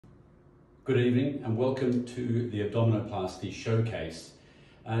Good evening and welcome to the Abdominoplasty Showcase.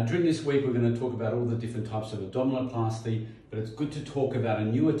 During this week we're going to talk about all the different types of abdominoplasty, but it's good to talk about a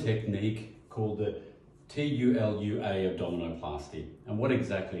newer technique called the TULUA abdominoplasty and what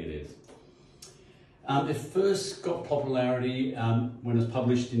exactly it is. It first got popularity when it was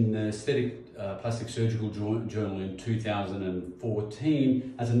published in the Aesthetic Plastic Surgical Journal in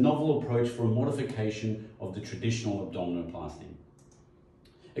 2014 as a novel approach for a modification of the traditional abdominoplasty.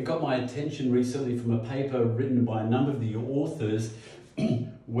 It got my attention recently from a paper written by a number of the authors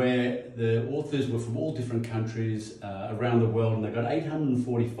where the authors were from all different countries around the world, and they got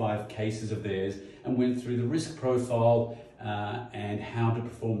 845 cases of theirs and went through the risk profile and how to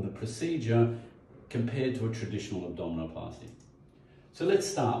perform the procedure compared to a traditional abdominoplasty. So let's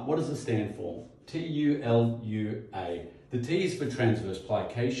start. What does it stand for? TULUA. The T is for transverse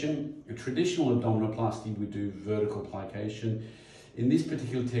plication. A traditional abdominoplasty, we do vertical plication. In this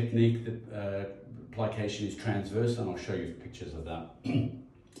particular technique, the plication is transverse, and I'll show you pictures of that.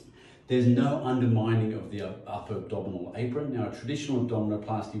 There's no undermining of the upper abdominal apron. Now, a traditional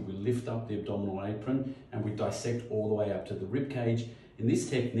abdominoplasty, we lift up the abdominal apron and we dissect all the way up to the rib cage. In this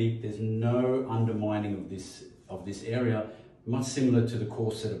technique, there's no undermining of this area, much similar to the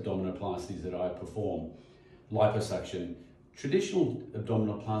corset abdominoplasties that I perform. Liposuction. Traditional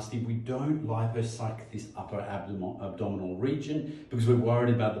abdominoplasty, we don't liposuck this upper abdominal region because we're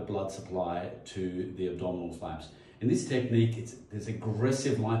worried about the blood supply to the abdominal flaps. In this technique, there's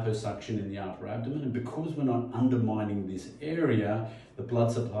aggressive liposuction in the upper abdomen, and because we're not undermining this area, the blood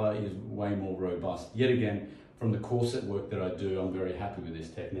supply is way more robust. Yet again, from the corset work that I do, I'm very happy with this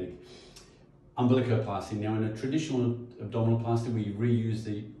technique. Umbilicoplasty. Now, in a traditional abdominoplasty, we reuse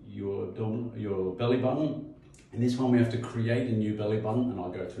your belly button. In this one, we have to create a new belly button, and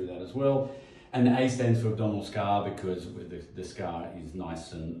I'll go through that as well. And the A stands for abdominal scar because the scar is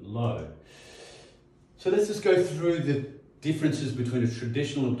nice and low. So let's just go through the differences between a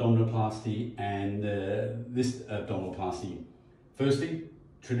traditional abdominoplasty and this abdominoplasty. Firstly,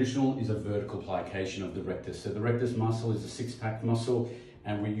 traditional is a vertical plication of the rectus. So the rectus muscle is a six-pack muscle,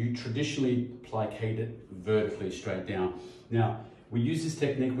 and we traditionally plicate it vertically straight down. Now, we use this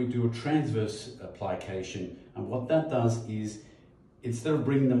technique, we do a transverse plication, and what that does is, instead of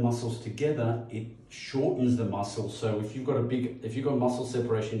bringing the muscles together, it shortens the muscle. So if you've got muscle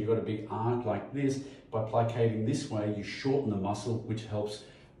separation, you've got a big arc like this, by plicating this way, you shorten the muscle, which helps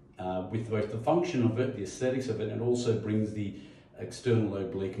with both the function of it, the aesthetics of it, and also brings the external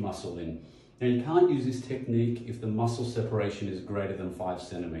oblique muscle in. Now, you can't use this technique if the muscle separation is greater than 5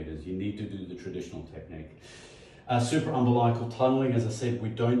 centimeters. You need to do the traditional technique. Supraumbilical tunneling, as I said, we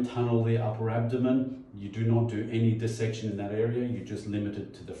don't tunnel the upper abdomen. You do not do any dissection in that area. You just limit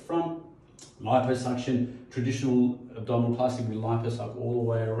it to the front. Liposuction, traditional abdominoplasty, we liposuck all the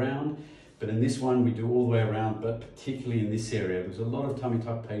way around. But in this one, we do all the way around, but particularly in this area, because a lot of tummy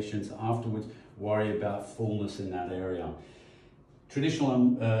tuck patients afterwards worry about fullness in that area.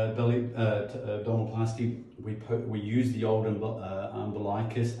 Traditional abdominoplasty, we use the old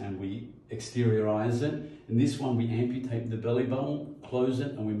umbilicus and we exteriorize it. In this one, we amputate the belly button, close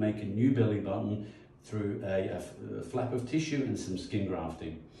it, and we make a new belly button through a flap of tissue and some skin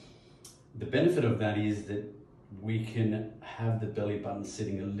grafting. The benefit of that is that we can have the belly button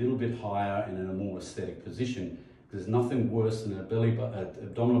sitting a little bit higher and in a more aesthetic position. There's nothing worse than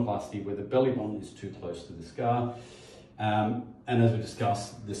abdominoplasty where the belly button is too close to the scar. And as we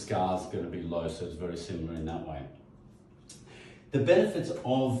discussed, the scar is going to be low, so it's very similar in that way. The benefits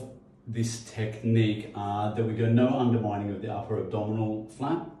of this technique are that we get no undermining of the upper abdominal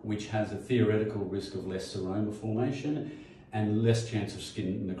flap, which has a theoretical risk of less seroma formation and less chance of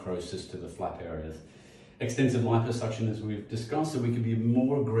skin necrosis to the flap areas. Extensive liposuction, as we've discussed, so we can be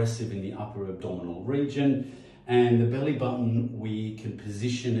more aggressive in the upper abdominal region. And the belly button, we can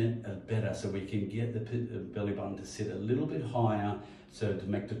position it better, so we can get the belly button to sit a little bit higher, so to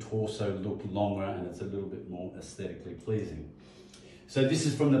make the torso look longer and it's a little bit more aesthetically pleasing. So this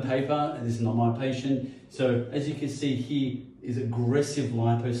is from the paper, and this is not my patient. So as you can see here is aggressive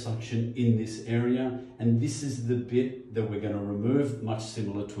liposuction in this area, and this is the bit that we're going to remove, much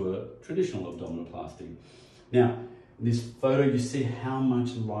similar to a traditional abdominoplasty. Now, in this photo, you see how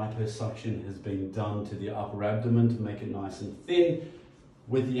much liposuction has been done to the upper abdomen to make it nice and thin.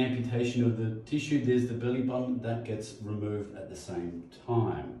 With the amputation of the tissue, there's the belly button, that gets removed at the same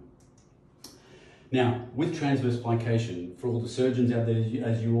time. Now, with transverse plication, for all the surgeons out there,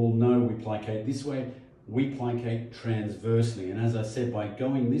 as you all know, we plicate this way, we plicate transversely. And as I said, by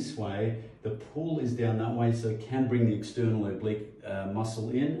going this way, the pull is down that way, so it can bring the external oblique muscle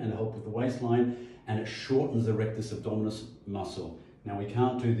in and help with the waistline, and it shortens the rectus abdominis muscle. Now we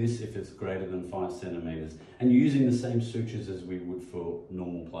can't do this if it's greater than 5 centimeters, and using the same sutures as we would for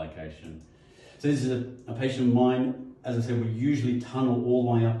normal plication. So this is a patient of mine. As I said, we usually tunnel all the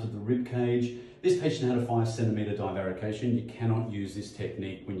way up to the rib cage. This patient had a 5 centimeter divarication. You cannot use this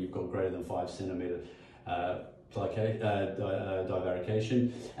technique when you've got greater than 5 centimeter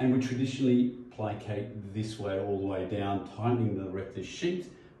divarication. And we traditionally plicate this way all the way down, tightening the rectus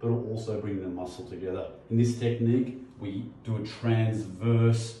sheath, but also bringing the muscle together. In this technique, we do a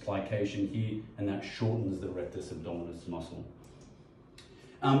transverse plication here, and that shortens the rectus abdominis muscle.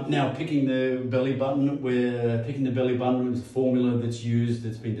 Now, picking the belly button, we're picking the belly button is a formula that's used,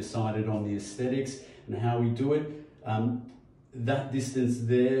 that's been decided on the aesthetics and how we do it. That distance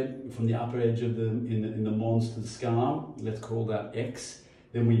there from the upper edge of in the mons to the scar, let's call that X.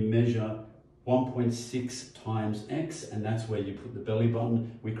 Then we measure 1.6 times X, and that's where you put the belly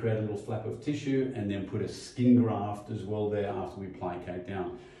button. We create a little flap of tissue and then put a skin graft as well there after we plicate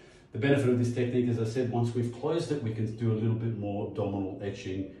down. The benefit of this technique, as I said, once we've closed it, we can do a little bit more abdominal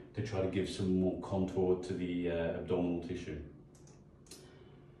etching to try to give some more contour to the abdominal tissue.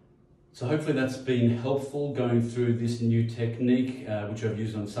 So hopefully that's been helpful going through this new technique, which I've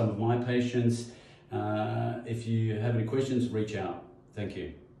used on some of my patients. If you have any questions, reach out. Thank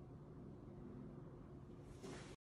you.